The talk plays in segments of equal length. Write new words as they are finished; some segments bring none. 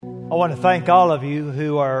I want to thank all of you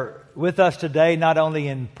who are with us today, not only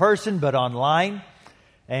in person but online,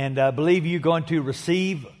 and I believe you're going to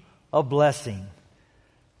receive a blessing.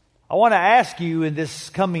 I want to ask you in this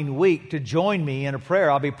coming week to join me in a prayer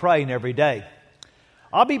I'll be praying every day.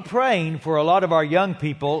 I'll be praying for a lot of our young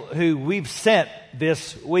people who we've sent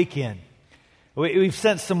this weekend. We've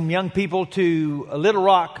sent some young people to Little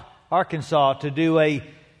Rock, Arkansas to do a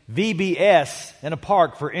VBS in a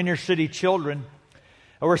park for inner city children.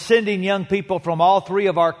 We're sending young people from all three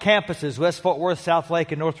of our campuses, West Fort Worth, South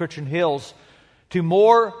Lake, and North Richland Hills, to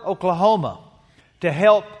Moore, Oklahoma, to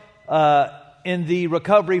help in the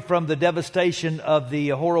recovery from the devastation of the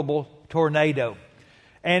horrible tornado.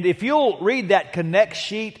 And if you'll read that connect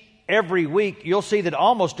sheet every week, you'll see that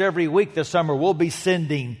almost every week this summer we'll be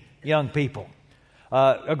sending young people.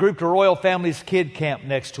 A group to Royal Families Kid Camp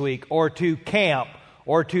next week, or to camp,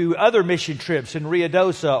 or to other mission trips in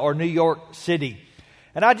Ruidoso or New York City.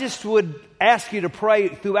 And I just would ask you to pray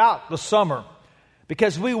throughout the summer,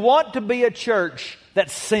 because we want to be a church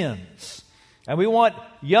that sends. And we want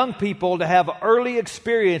young people to have early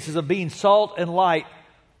experiences of being salt and light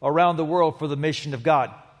around the world for the mission of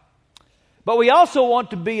God. But we also want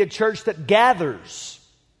to be a church that gathers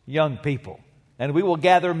young people. And we will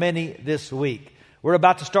gather many this week. We're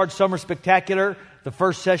about to start Summer Spectacular. The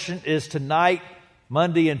first session is tonight,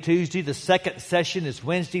 Monday and Tuesday. The second session is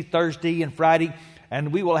Wednesday, Thursday, and Friday.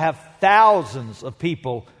 And we will have thousands of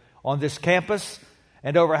people on this campus.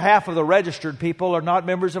 And over half of the registered people are not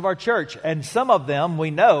members of our church. And some of them, we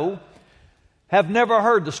know, have never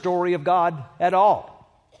heard the story of God at all.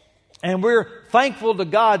 And we're thankful to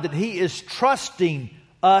God that He is trusting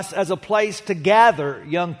us as a place to gather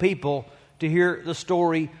young people to hear the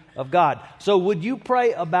story of God. So would you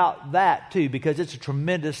pray about that too? Because it's a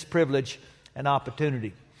tremendous privilege and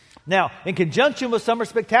opportunity. Now, in conjunction with Summer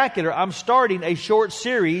Spectacular, I'm starting a short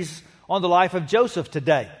series on the life of Joseph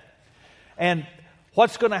today. And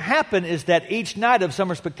what's going to happen is that each night of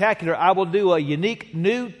Summer Spectacular, I will do a unique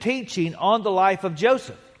new teaching on the life of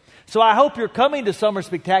Joseph. So I hope you're coming to Summer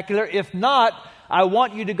Spectacular. If not, I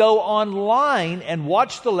want you to go online and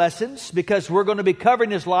watch the lessons, because we're going to be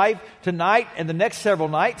covering his life tonight and the next several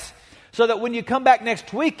nights, so that when you come back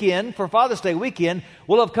next weekend for Father's Day weekend,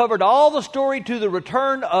 we'll have covered all the story to the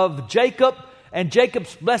return of Jacob and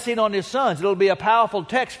Jacob's blessing on his sons. It'll be a powerful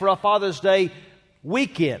text for a Father's Day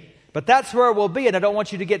weekend. But that's where we'll be, and I don't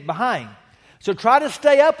want you to get behind. So try to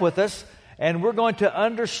stay up with us, and we're going to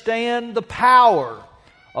understand the power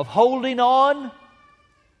of holding on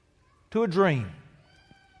to a dream.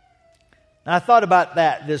 Now, I thought about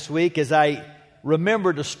that this week as I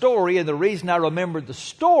remembered a story, and the reason I remembered the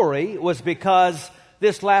story was because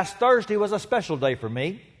this last Thursday was a special day for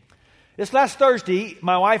me. This last Thursday,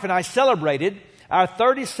 my wife and I celebrated our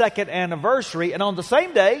 32nd anniversary, and on the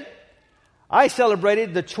same day, I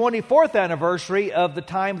celebrated the 24th anniversary of the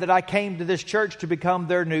time that I came to this church to become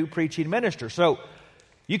their new preaching minister. So,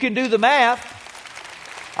 you can do the math.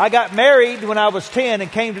 I got married when I was 10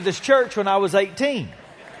 and came to this church when I was 18.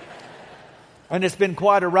 And it's been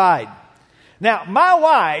quite a ride. Now, my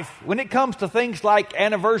wife, when it comes to things like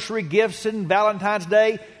anniversary gifts and Valentine's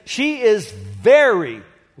Day, she is very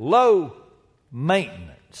low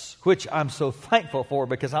maintenance, which I'm so thankful for,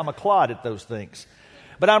 because I'm a clod at those things.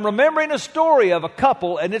 But I'm remembering a story of a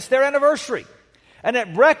couple, and it's their anniversary. And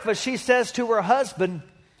at breakfast, she says to her husband,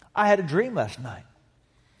 "I had a dream last night.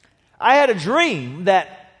 I had a dream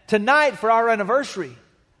that tonight for our anniversary,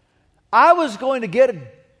 I was going to get an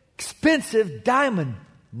expensive diamond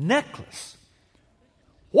necklace.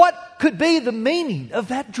 What could be the meaning of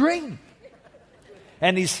that dream?"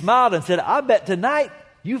 And he smiled and said, "I bet tonight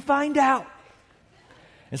you find out."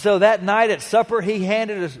 And so that night at supper, he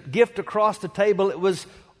handed a gift across the table. It was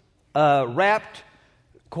wrapped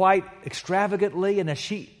quite extravagantly. And as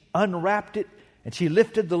she unwrapped it and she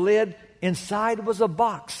lifted the lid, inside was a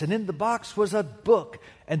box. And in the box was a book.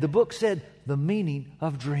 And the book said, "The Meaning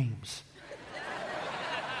of Dreams."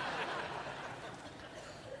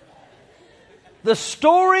 The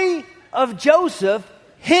story of Joseph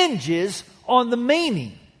hinges on the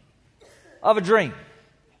meaning of a dream.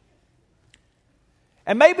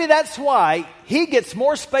 And maybe that's why he gets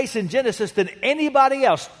more space in Genesis than anybody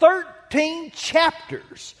else. 13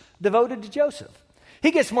 chapters devoted to Joseph. He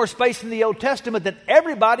gets more space in the Old Testament than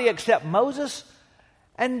everybody except Moses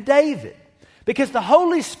and David. Because the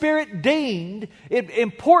Holy Spirit deemed it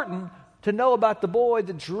important to know about the boy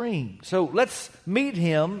that dreamed. So let's meet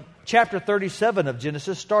him, chapter 37 of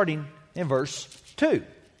Genesis, starting in verse 2.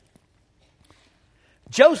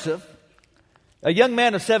 Joseph, a young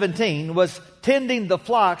man of 17, was tending the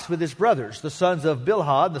flocks with his brothers, the sons of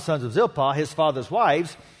Bilhah, the sons of Zilpah, his father's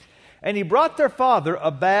wives. and he brought their father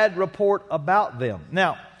a bad report about them.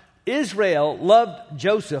 Now, Israel loved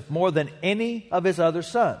Joseph more than any of his other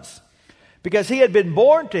sons, because he had been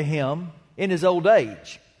born to him in his old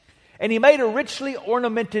age. And he made a richly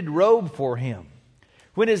ornamented robe for him.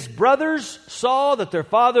 When his brothers saw that their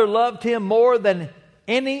father loved him more than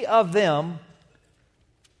any of them,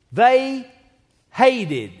 they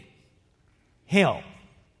hated him.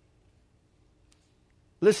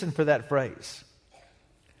 Listen for that phrase.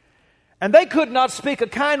 And they could not speak a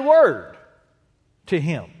kind word to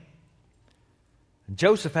him.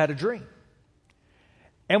 Joseph had a dream.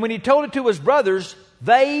 And when he told it to his brothers,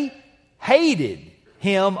 they hated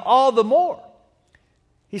him all the more.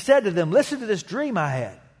 He said to them, listen to this dream I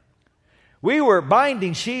had. We were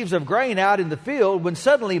binding sheaves of grain out in the field when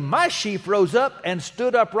suddenly my sheaf rose up and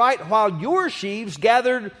stood upright while your sheaves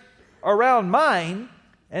gathered around mine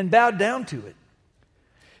and bowed down to it.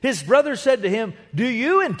 His brother said to him, do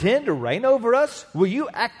you intend to reign over us? Will you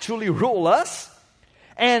actually rule us?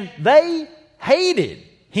 And they hated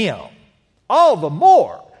him all the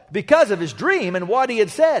more because of his dream and what he had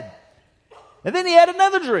said. And then he had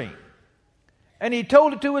another dream. And he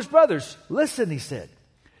told it to his brothers. Listen, he said,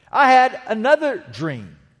 I had another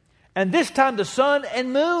dream. And this time the sun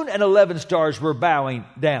and moon and 11 stars were bowing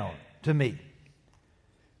down to me.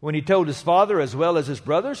 When he told his father as well as his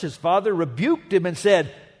brothers, his father rebuked him and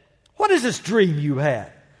said, what is this dream you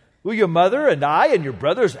had? Will your mother and I and your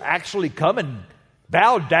brothers actually come and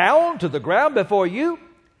bow down to the ground before you?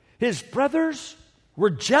 His brothers were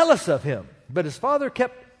jealous of him, but his father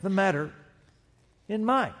kept the matter in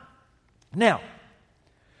mind. Now,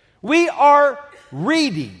 we are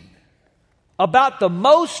reading about the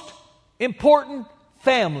most important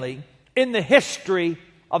family in the history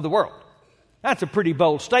of the world. That's a pretty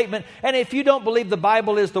bold statement. And if you don't believe the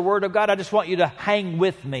Bible is the Word of God, I just want you to hang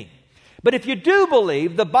with me. But if you do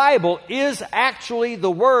believe the Bible is actually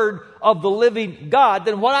the Word of the living God,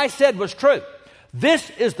 then what I said was true. This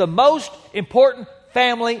is the most important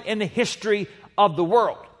family in the history of the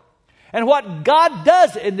world. And what God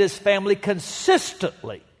does in this family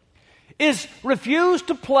consistently is refuse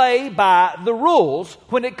to play by the rules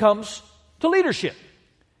when it comes to leadership.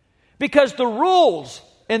 Because the rules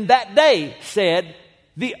in that day said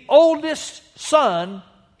the oldest son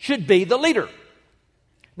should be the leader.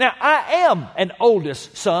 Now, I am an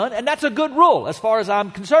oldest son, and that's a good rule as far as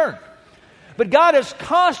I'm concerned. But God is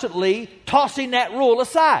constantly tossing that rule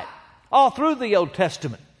aside all through the Old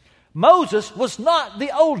Testament. Moses was not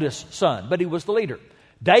the oldest son, but he was the leader.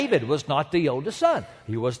 David was not the oldest son.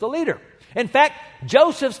 He was the leader. In fact,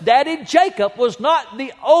 Joseph's daddy, Jacob, was not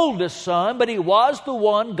the oldest son, but he was the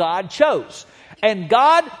one God chose. And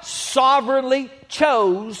God sovereignly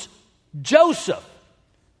chose Joseph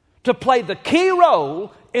to play the key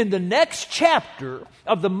role in the next chapter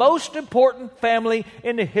of the most important family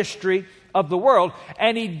in the history of the world.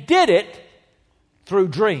 And he did it through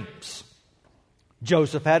dreams.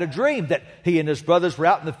 Joseph had a dream that he and his brothers were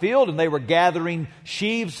out in the field and they were gathering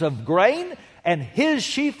sheaves of grain, and his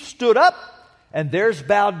sheaf stood up and theirs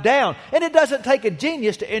bowed down. And it doesn't take a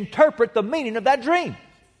genius to interpret the meaning of that dream.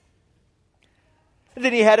 And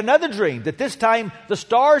then he had another dream that this time the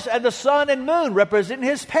stars and the sun and moon, representing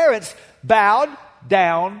his parents, bowed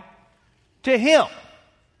down to him.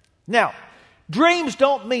 Now, dreams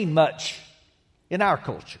don't mean much in our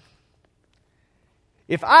culture.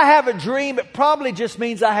 If I have a dream, it probably just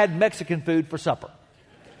means I had Mexican food for supper.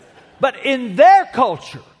 But in their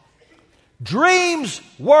culture, dreams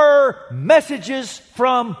were messages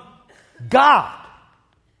from God.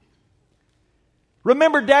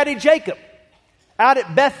 Remember Daddy Jacob out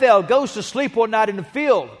at Bethel, goes to sleep one night in the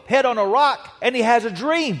field, head on a rock, and he has a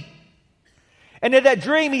dream. And in that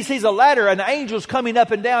dream, he sees a ladder and angels coming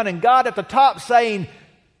up and down, and God at the top saying,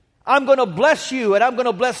 I'm going to bless you, and I'm going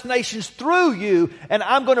to bless nations through you, and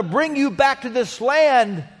I'm going to bring you back to this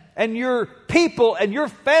land, and your people and your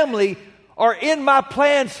family are in my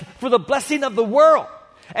plans for the blessing of the world.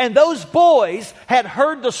 And those boys had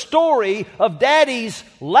heard the story of Daddy's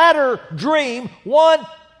ladder dream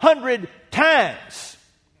 100 times.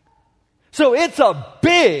 So it's a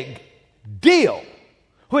big deal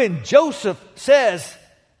when Joseph says,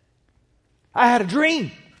 I had a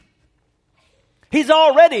dream. He's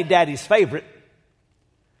already Daddy's favorite.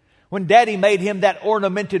 When Daddy made him that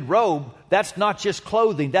ornamented robe, that's not just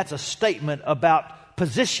clothing, that's a statement about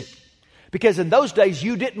position. Because in those days,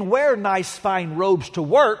 you didn't wear nice, fine robes to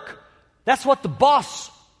work. That's what the boss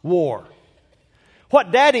wore.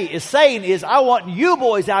 What Daddy is saying is, I want you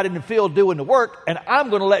boys out in the field doing the work, and I'm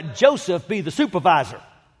going to let Joseph be the supervisor.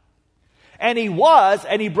 And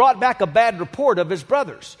he brought back a bad report of his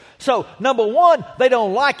brothers. So, number one, they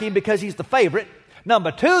don't like him because he's the favorite.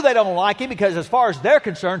 Number two, they don't like him because as far as they're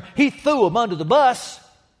concerned, he threw them under the bus.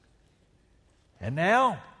 And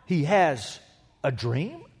now he has a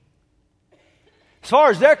dream. As far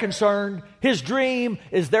as they're concerned, his dream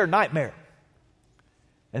is their nightmare.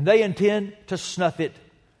 And they intend to snuff it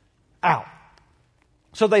out.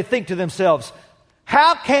 So they think to themselves,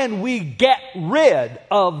 how can we get rid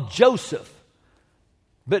of Joseph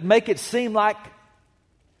but make it seem like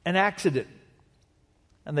an accident?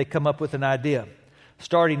 And they come up with an idea.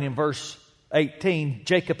 Starting in verse 18,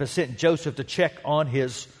 Jacob has sent Joseph to check on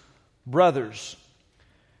his brothers.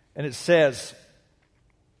 And it says,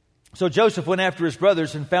 so Joseph went after his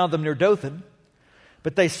brothers and found them near Dothan.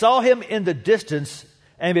 But they saw him in the distance,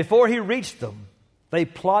 and before he reached them, they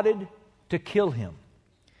plotted to kill him.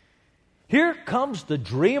 Here comes the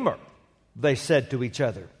dreamer, they said to each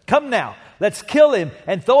other. Come now, let's kill him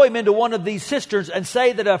and throw him into one of these cisterns and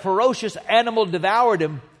say that a ferocious animal devoured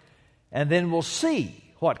him, and then we'll see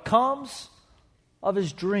what comes of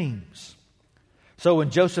his dreams. So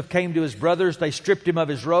when Joseph came to his brothers, they stripped him of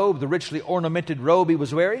his robe, the richly ornamented robe he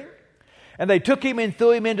was wearing, and they took him and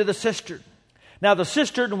threw him into the cistern. Now the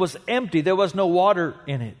cistern was empty, there was no water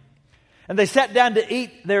in it. And they sat down to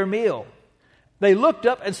eat their meal. They looked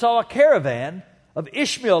up and saw a caravan of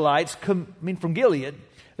Ishmaelites coming from Gilead.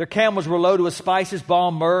 Their camels were loaded with spices,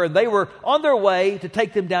 balm, myrrh, and they were on their way to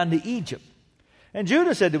take them down to Egypt. And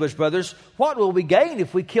Judah said to his brothers, what will we gain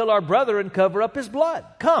if we kill our brother and cover up his blood?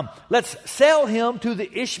 Come, let's sell him to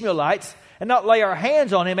the Ishmaelites and not lay our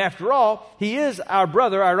hands on him. After all, he is our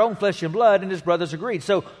brother, our own flesh and blood. And his brothers agreed.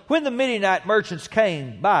 So when the Midianite merchants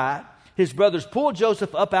came by, his brothers pulled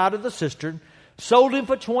Joseph up out of the cistern, sold him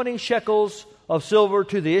for 20 shekels of silver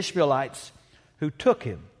to the Ishmaelites, who took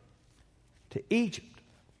him to Egypt.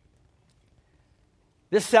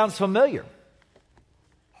 This sounds familiar.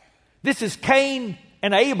 This is Cain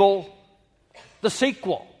and Abel, the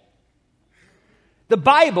sequel. The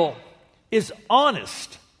Bible is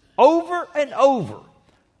honest over and over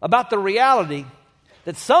about the reality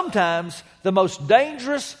that sometimes the most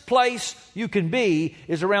dangerous place you can be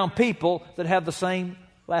is around people that have the same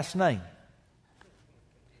last name.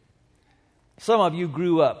 Some of you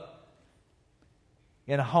grew up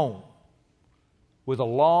in a home with a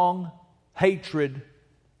long hatred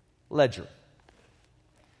ledger.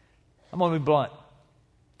 I'm going to be blunt.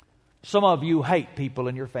 Some of you hate people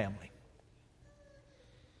in your family.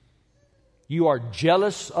 You are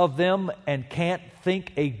jealous of them and can't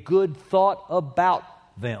think a good thought about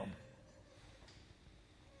them.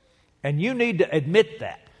 And you need to admit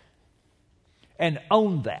that and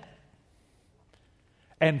own that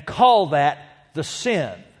and call that the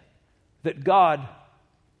sin that God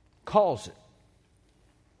calls it.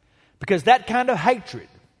 Because that kind of hatred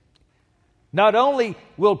not only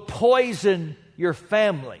will poison your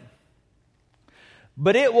family,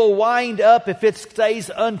 but it will wind up, if it stays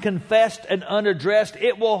unconfessed and unaddressed,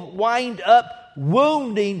 it will wind up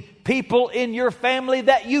wounding people in your family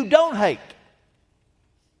that you don't hate.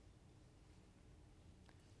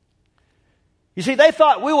 You see, they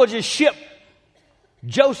thought we would just ship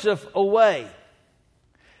Joseph away.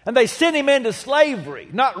 And they sent him into slavery,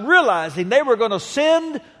 not realizing they were going to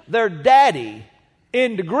send their daddy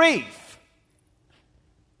into grief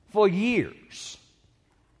for years.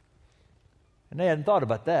 And they hadn't thought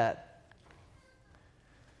about that.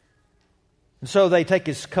 And so they take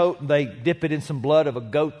his coat and they dip it in some blood of a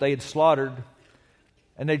goat they had slaughtered.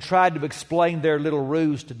 And they tried to explain their little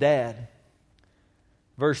ruse to Dad.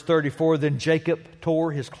 Verse 34, then Jacob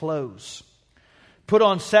tore his clothes, put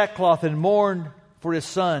on sackcloth and mourned for his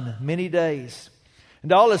son many days.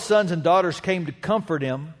 And all his sons and daughters came to comfort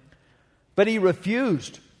him, but he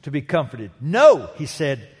refused to be comforted. No, he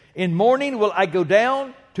said, in mourning will I go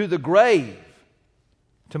down to the grave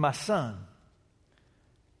to my son.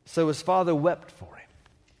 So his father wept for him.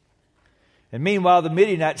 And meanwhile, the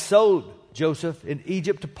Midianites sold Joseph in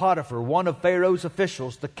Egypt to Potiphar, one of Pharaoh's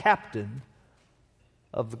officials, the captain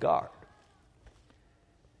of the guard.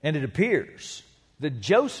 And it appears that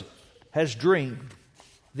Joseph has dreamed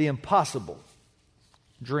the impossible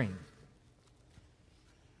dream.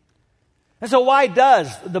 And so why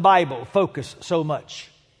does the Bible focus so much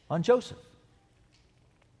on Joseph?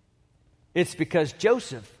 It's because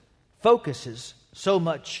Joseph focuses so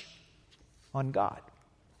much on God.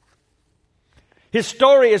 His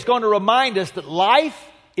story is going to remind us that life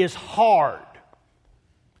is hard.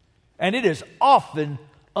 And it is often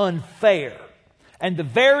unfair. And the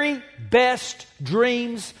very best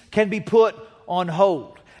dreams can be put on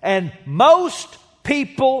hold. And most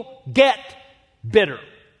people get bitter.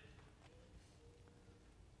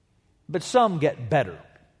 but some get better.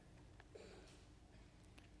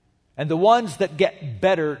 And the ones that get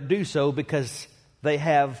better do so because they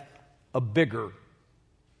have a bigger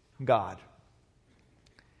God.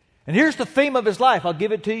 And here's the theme of his life. I'll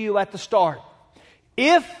give it to you at the start.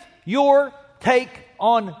 If your take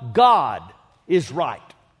on God is right,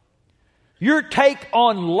 your take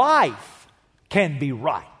on life can be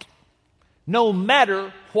right, no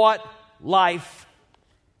matter what life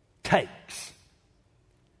takes.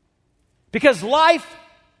 Because life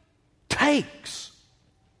takes.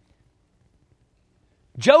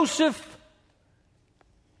 Joseph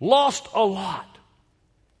lost a lot.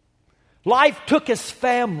 Life took his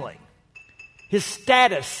family, his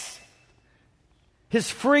status, his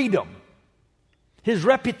freedom, his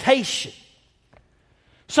reputation.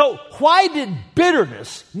 So why did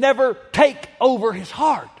bitterness never take over his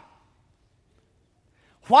heart?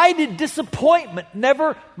 Why did disappointment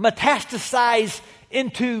never metastasize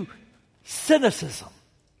into cynicism?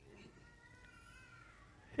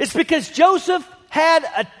 It's because Joseph had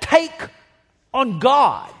a take on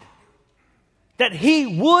God that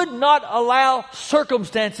he would not allow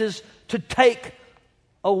circumstances to take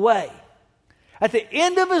away. At the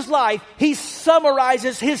end of his life, he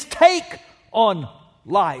summarizes his take on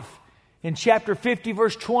life. In chapter 50,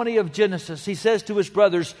 verse 20 of Genesis, he says to his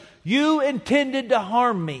brothers, "You intended to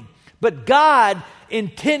harm me, but God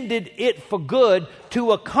intended it for good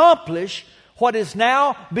to accomplish what is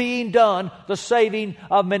now being done, the saving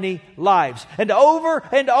of many lives." And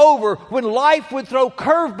over, when life would throw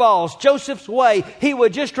curveballs Joseph's way, he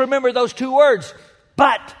would just remember those two words,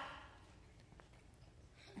 but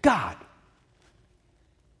God.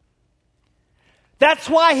 That's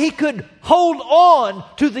why he could hold on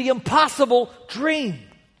to the impossible dream.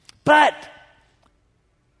 But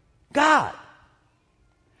God.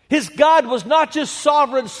 His God was not just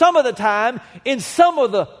sovereign some of the time in some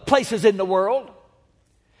of the places in the world.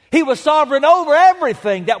 He was sovereign over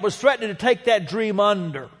everything that was threatening to take that dream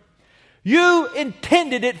under. You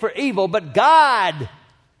intended it for evil, but God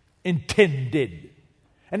intended.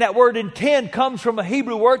 And that word intend comes from a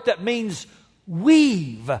Hebrew word that means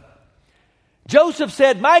weave. Joseph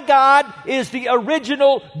said, "My God is the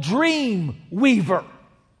original dream weaver.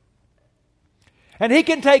 And he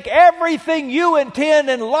can take everything you intend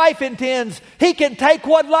and life intends. He can take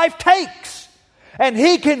what life takes. And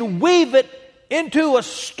he can weave it into a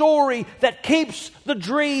story that keeps the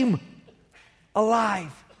dream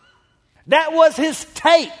alive." That was his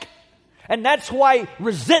take. And that's why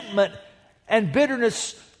resentment and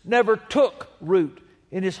bitterness never took root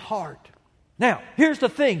in his heart. Now, here's the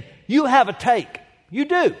thing. You have a take. You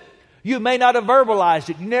do. You may not have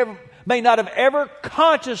verbalized it. You may not have ever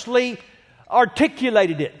consciously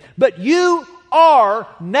articulated it. But you are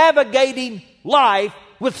navigating life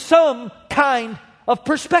with some kind of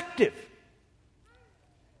perspective.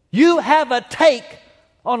 You have a take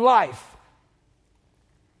on life.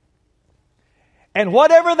 And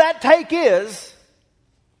whatever that take is,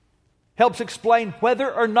 helps explain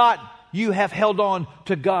whether or not you have held on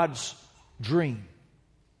to God's dream.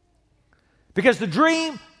 Because the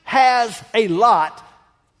dream has a lot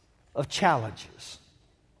of challenges.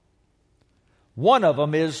 One of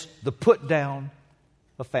them is the put down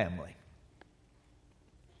of family.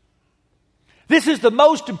 This is the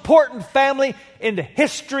most important family in the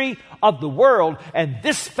history of the world, and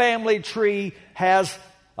this family tree has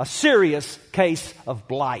a serious case of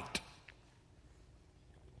blight.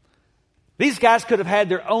 These guys could have had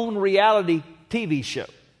their own reality TV show.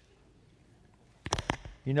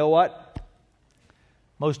 You know what?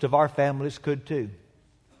 Most of our families could too.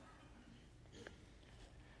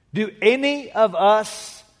 Do any of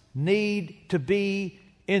us need to be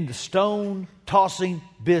in the stone-tossing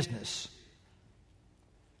business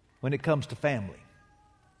when it comes to family?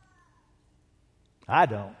 I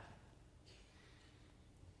don't.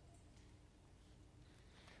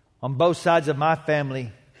 On both sides of my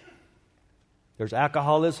family, there's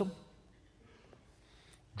alcoholism,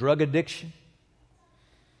 drug addiction,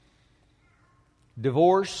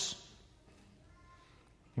 divorce,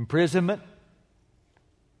 imprisonment,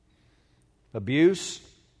 abuse.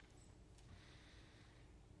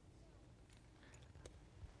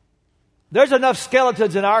 There's enough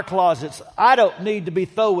skeletons in our closets. I don't need to be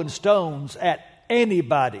throwing stones at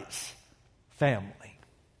anybody's family.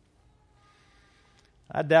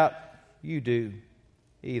 I doubt you do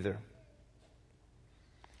either.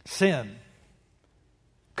 Sin,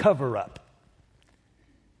 cover up,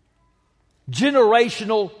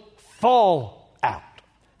 generational fallout.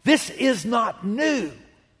 This is not new.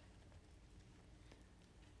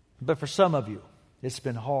 But for some of you, it's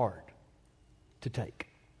been hard to take.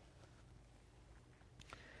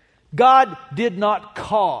 God did not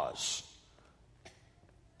cause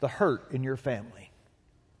the hurt in your family.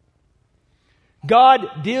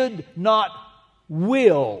 God did not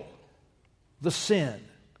will the sin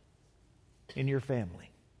in your family.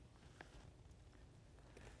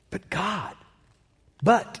 But God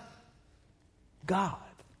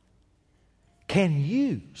can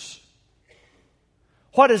use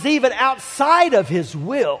what is even outside of His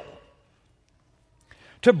will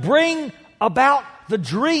to bring about the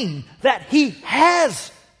dream that He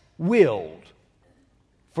has willed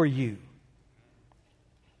for you.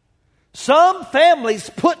 Some families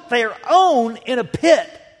put their own in a pit,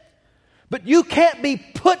 but you can't be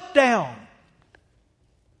put down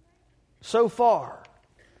so far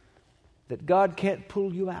that God can't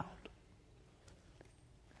pull you out.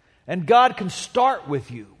 And God can start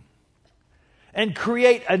with you and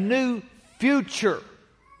create a new future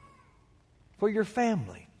for your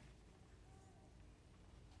family.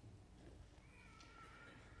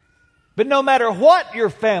 But no matter what your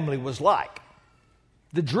family was like,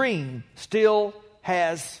 the dream still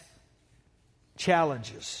has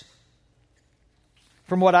challenges.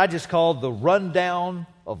 From what I just called the rundown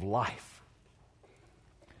of life.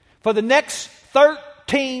 For the next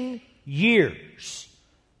 13 years,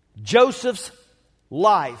 Joseph's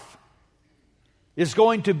life is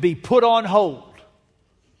going to be put on hold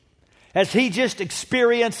as he just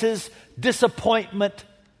experiences disappointment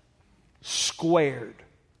squared.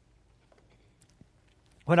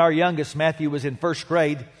 When our youngest, Matthew, was in first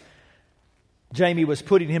grade, Jamie was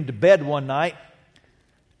putting him to bed one night,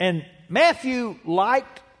 and Matthew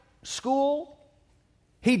liked school.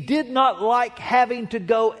 He did not like having to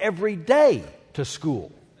go every day to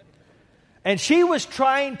school. And she was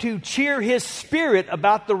trying to cheer his spirit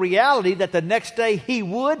about the reality that the next day he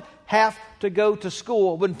would have to go to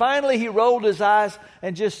school. When finally he rolled his eyes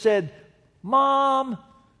and just said, "Mom,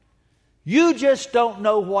 you just don't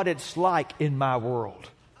know what it's like in my world."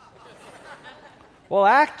 Well,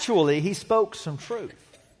 actually, he spoke some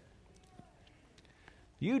truth.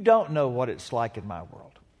 You don't know what it's like in my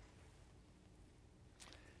world.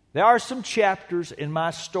 There are some chapters in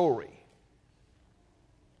my story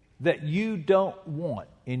that you don't want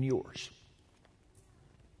in yours.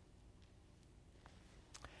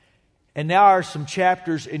 And there are some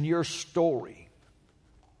chapters in your story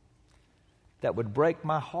that would break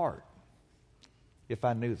my heart if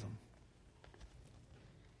I knew them.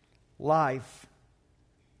 Life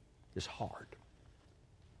is hard.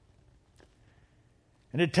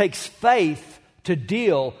 And it takes faith to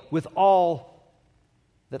deal with all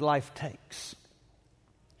that life takes.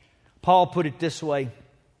 Paul put it this way: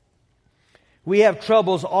 we have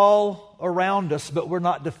troubles all around us, but we're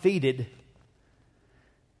not defeated.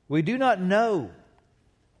 We do not know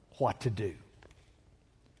what to do,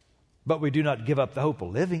 but we do not give up the hope of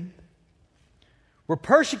living. We're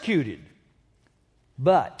persecuted,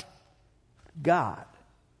 but God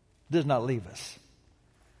does not leave us.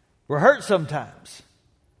 We're hurt sometimes,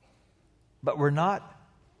 but we're not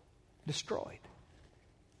destroyed.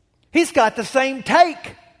 He's got the same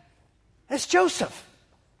take as Joseph.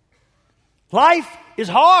 Life is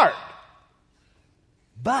hard,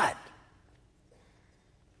 but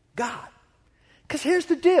God. Because here's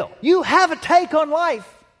the deal. You have a take on life.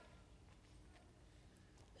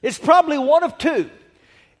 It's probably one of two.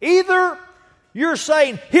 Either you're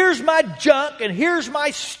saying, here's my junk and here's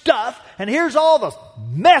my stuff and here's all the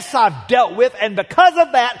mess I've dealt with, and because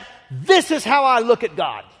of that, this is how I look at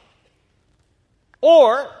God.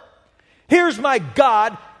 Or, here's my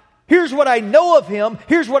God, here's what I know of Him,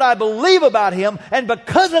 here's what I believe about Him, and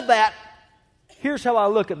because of that, here's how I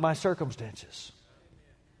look at my circumstances.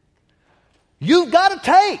 You've got to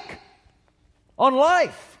take on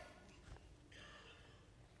life.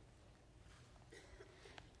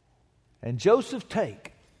 And Joseph's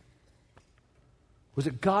take was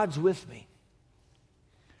that God's with me.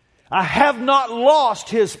 I have not lost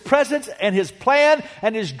His presence and His plan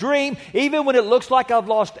and His dream, even when it looks like I've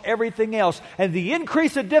lost everything else. And the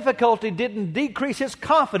increase of difficulty didn't decrease his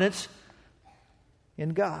confidence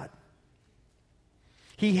in God.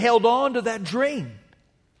 He held on to that dream.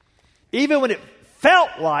 Even when it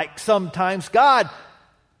felt like sometimes God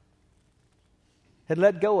had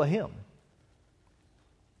let go of him.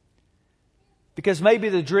 Because maybe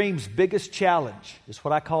the dream's biggest challenge is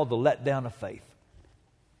what I call the letdown of faith.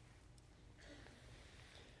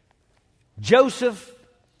 Joseph,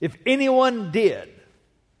 if anyone did,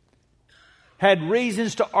 had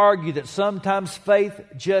reasons to argue that sometimes faith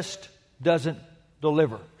just doesn't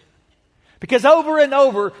deliver. Because over and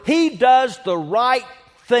over, he does the right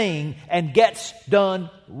thing and gets done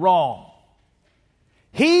wrong.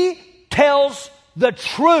 He tells the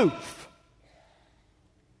truth.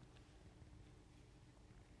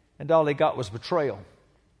 And all he got was betrayal.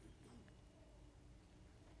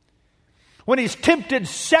 When he's tempted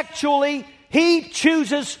sexually, he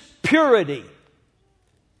chooses purity.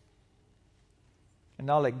 And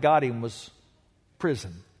all that got him was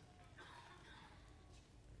prison.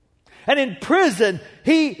 And in prison,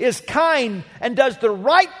 he is kind and does the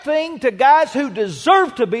right thing to guys who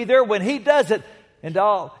deserve to be there when he does it. And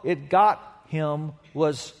all it got him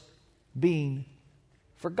was being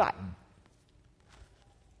forgotten.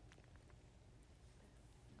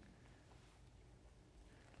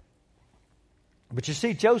 But you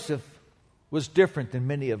see, Joseph was different than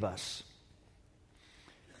many of us.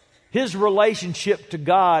 His relationship to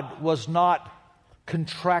God was not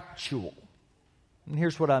contractual. And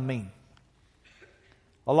here's what I mean.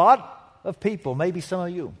 A lot of people, maybe some of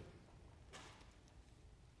you,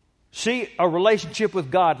 see a relationship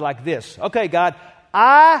with God like this. Okay, God,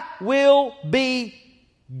 I will be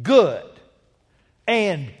good,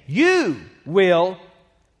 and you will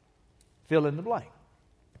fill in the blank.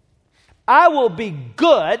 I will be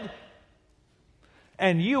good,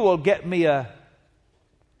 and you will get me a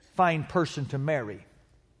fine person to marry.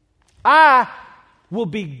 I will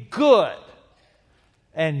be good,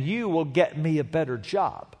 and you will get me a better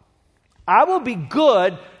job. I will be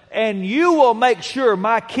good, and you will make sure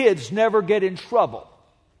my kids never get in trouble.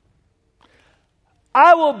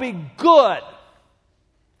 I will be good,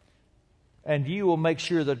 and you will make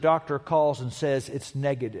sure the doctor calls and says it's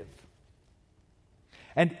negative.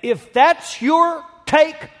 And if that's your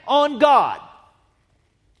take on God,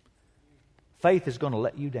 faith is going to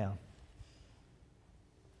let you down.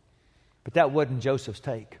 But that wasn't Joseph's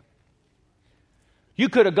take. You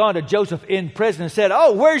could have gone to Joseph in prison and said,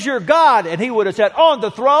 "Oh, where's your God?" And he would have said, "On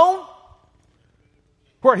the throne,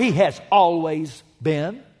 where he has always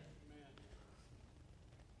been."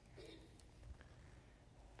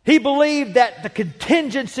 He believed that the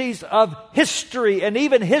contingencies of history and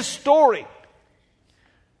even his story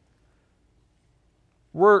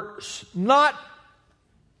were not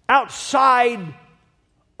outside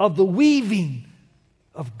of the weaving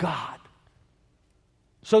of God,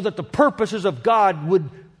 so that the purposes of God would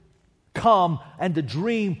come and the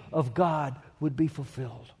dream of God would be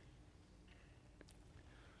fulfilled.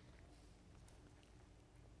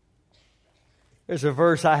 There's a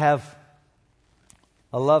verse I have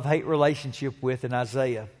a love-hate relationship with in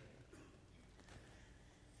Isaiah.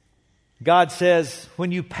 God says,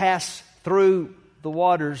 "When you pass through the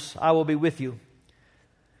waters, I will be with you.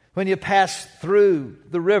 When you pass through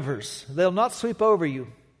the rivers, they'll not sweep over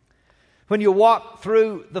you. When you walk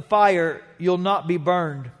through the fire, you'll not be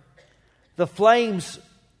burned. The flames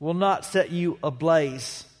will not set you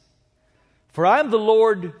ablaze. For I am the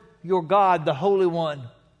Lord your God, the Holy One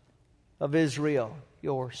of Israel,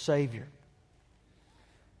 your Savior."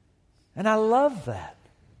 And I love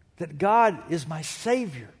that God is my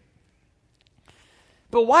Savior.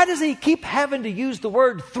 But why does he keep having to use the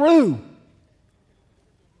word through?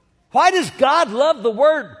 Why does God love the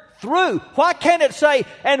word through? Why can't it say,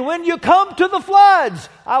 "And when you come to the floods,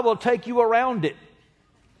 I will take you around it.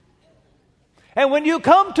 And when you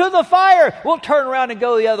come to the fire, we'll turn around and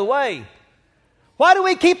go the other way"? Why do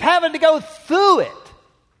we keep having to go through it?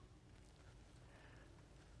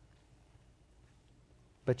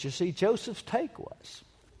 But you see, Joseph's take was,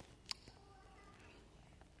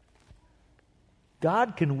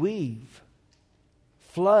 God can weave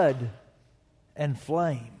flood and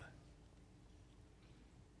flame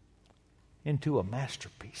into a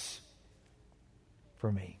masterpiece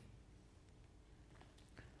for me.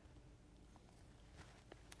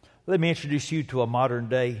 Let me introduce you to a modern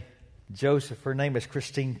day Joseph. Her name is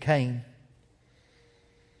Christine Kane.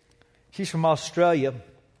 She's from Australia,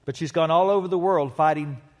 but she's gone all over the world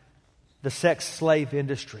fighting the sex slave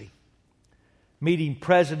industry, meeting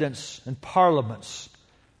presidents and parliaments,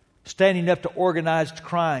 standing up to organized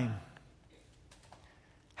crime.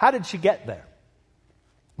 How did she get there?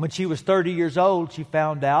 When she was 30 years old, she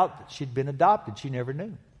found out that she'd been adopted. She never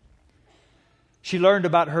knew. She learned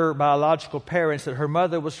about her biological parents that her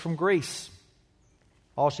mother was from Greece.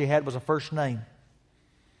 All she had was a first name.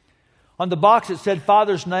 On the box it said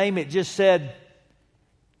father's name, it just said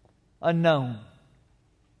unknown.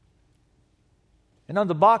 And on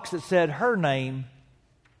the box that said her name,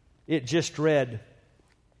 it just read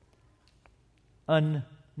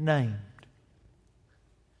unnamed.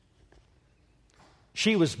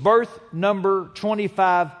 She was birth number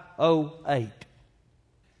 2508.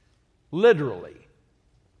 Literally,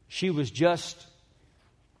 she was just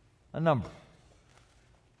a number.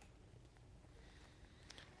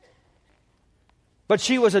 But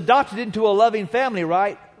she was adopted into a loving family,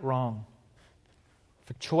 right? Wrong.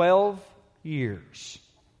 For 12 years,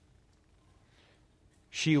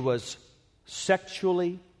 she was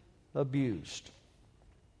sexually abused,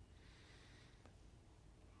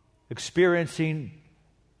 experiencing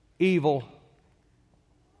evil,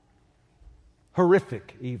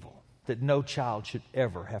 horrific evil that no child should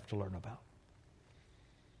ever have to learn about.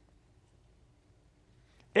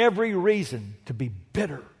 Every reason to be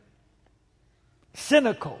bitter,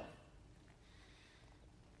 cynical.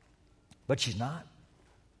 But she's not.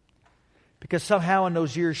 Because somehow in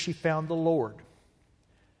those years she found the Lord.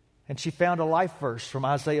 And she found a life verse from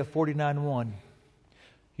Isaiah 49:1.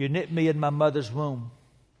 You knit me in my mother's womb.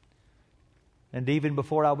 And even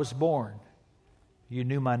before I was born, you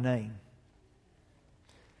knew my name.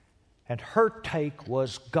 And her take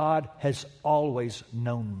was, God has always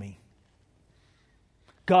known me.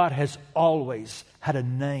 God has always had a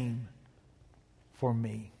name for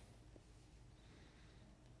me.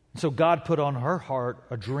 So God put on her heart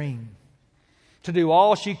a dream to do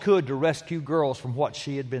all she could to rescue girls from what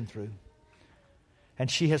she had been through. And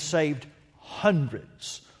she has saved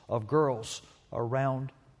hundreds of girls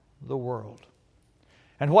around the world.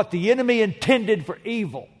 And what the enemy intended for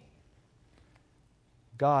evil,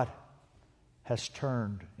 God has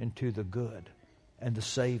turned into the good and the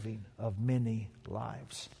saving of many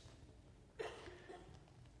lives.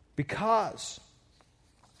 Because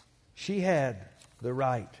she had the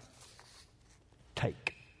right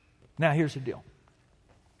take. Now here's the deal.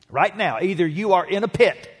 Right now, either you are in a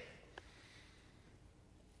pit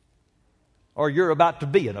or you're about to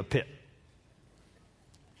be in a pit.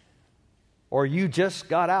 Or you just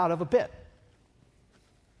got out of a pit.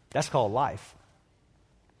 That's called life.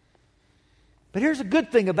 But here's a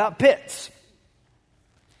good thing about pits.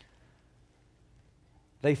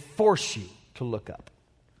 They force you to look up.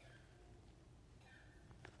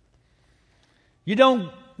 You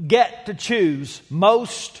don't get to choose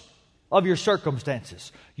most of your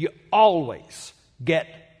circumstances. You always get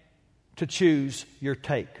to choose your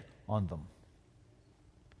take on them.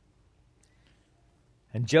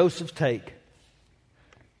 And Joseph's take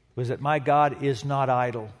was that my God is not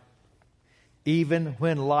idle, even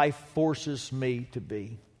when life forces me to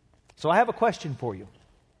be. So I have a question for you.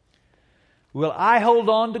 Will I hold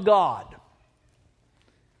on to God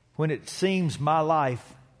when it seems my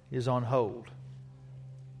life is on hold?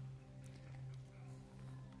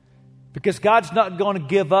 Because God's not going to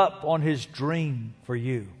give up on His dream for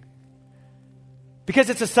you. Because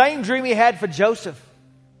it's the same dream He had for Joseph.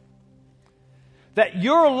 That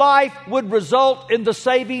your life would result in the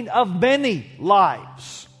saving of many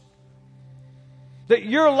lives. That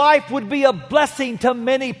your life would be a blessing to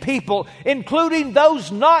many people, including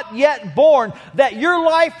those not yet born. That your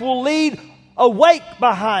life will leave a wake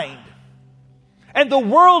behind. And the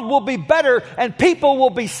world will be better and people will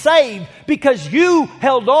be saved because you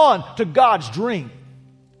held on to God's dream.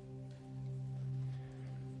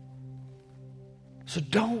 So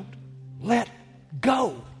don't let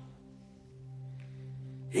go.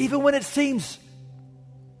 Even when it seems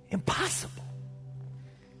impossible.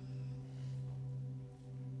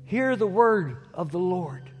 Hear the word of the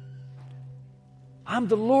Lord. I'm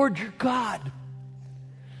the Lord your God,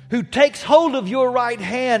 who takes hold of your right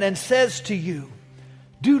hand and says to you,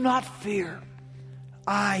 do not fear,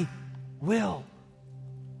 I will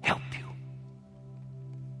help you.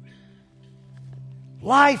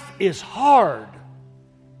 Life is hard,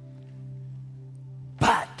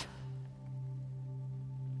 but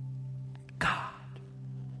God.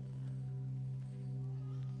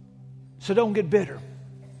 So don't get bitter.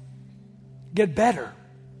 Get better.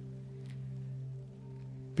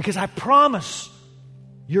 Because I promise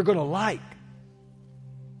you're going to like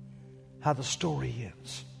how the story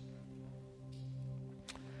ends.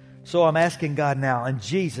 So I'm asking God now, in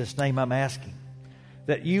Jesus' name I'm asking,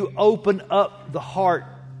 that you open up the heart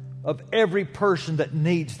of every person that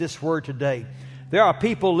needs this word today. There are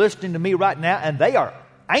people listening to me right now, and they are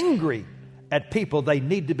angry at people they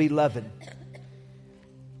need to be loving.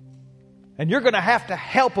 And you're going to have to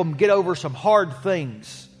help them get over some hard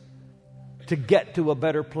things to get to a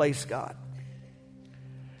better place, God.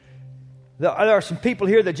 There are some people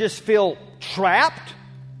here that just feel trapped.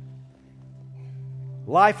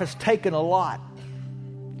 Life has taken a lot.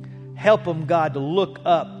 Help them, God, to look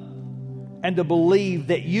up and to believe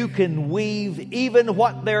that you can weave even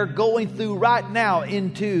what they're going through right now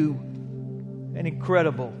into an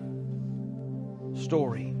incredible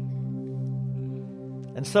story.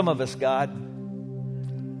 And some of us, God,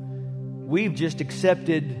 we've just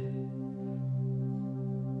accepted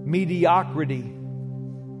mediocrity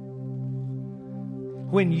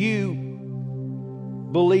when you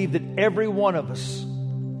believe that every one of us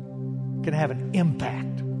can have an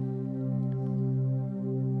impact.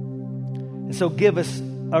 And so give us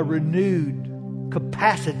a renewed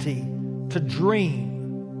capacity to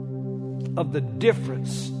dream of the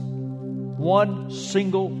difference one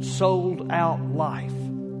single sold out life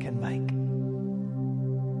can make.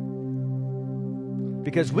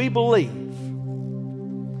 Because we believe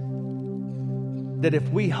that if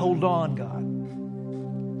we hold on,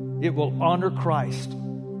 God, it will honor Christ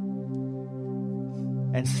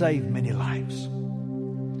and save many lives.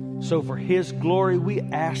 So for His glory, we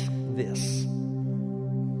ask this.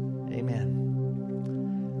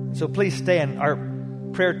 Amen. So please stand. Our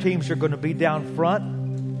prayer teams are going to be down front.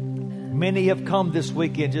 Many have come this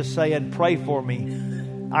weekend just saying, pray for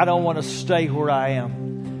me. I don't want to stay where I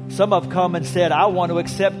am. Some have come and said, I want to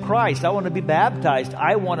accept Christ. I want to be baptized.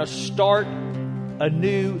 I want to start a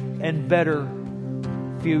new and better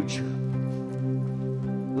future.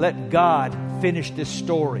 Let God finish this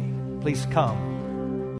story. Please come.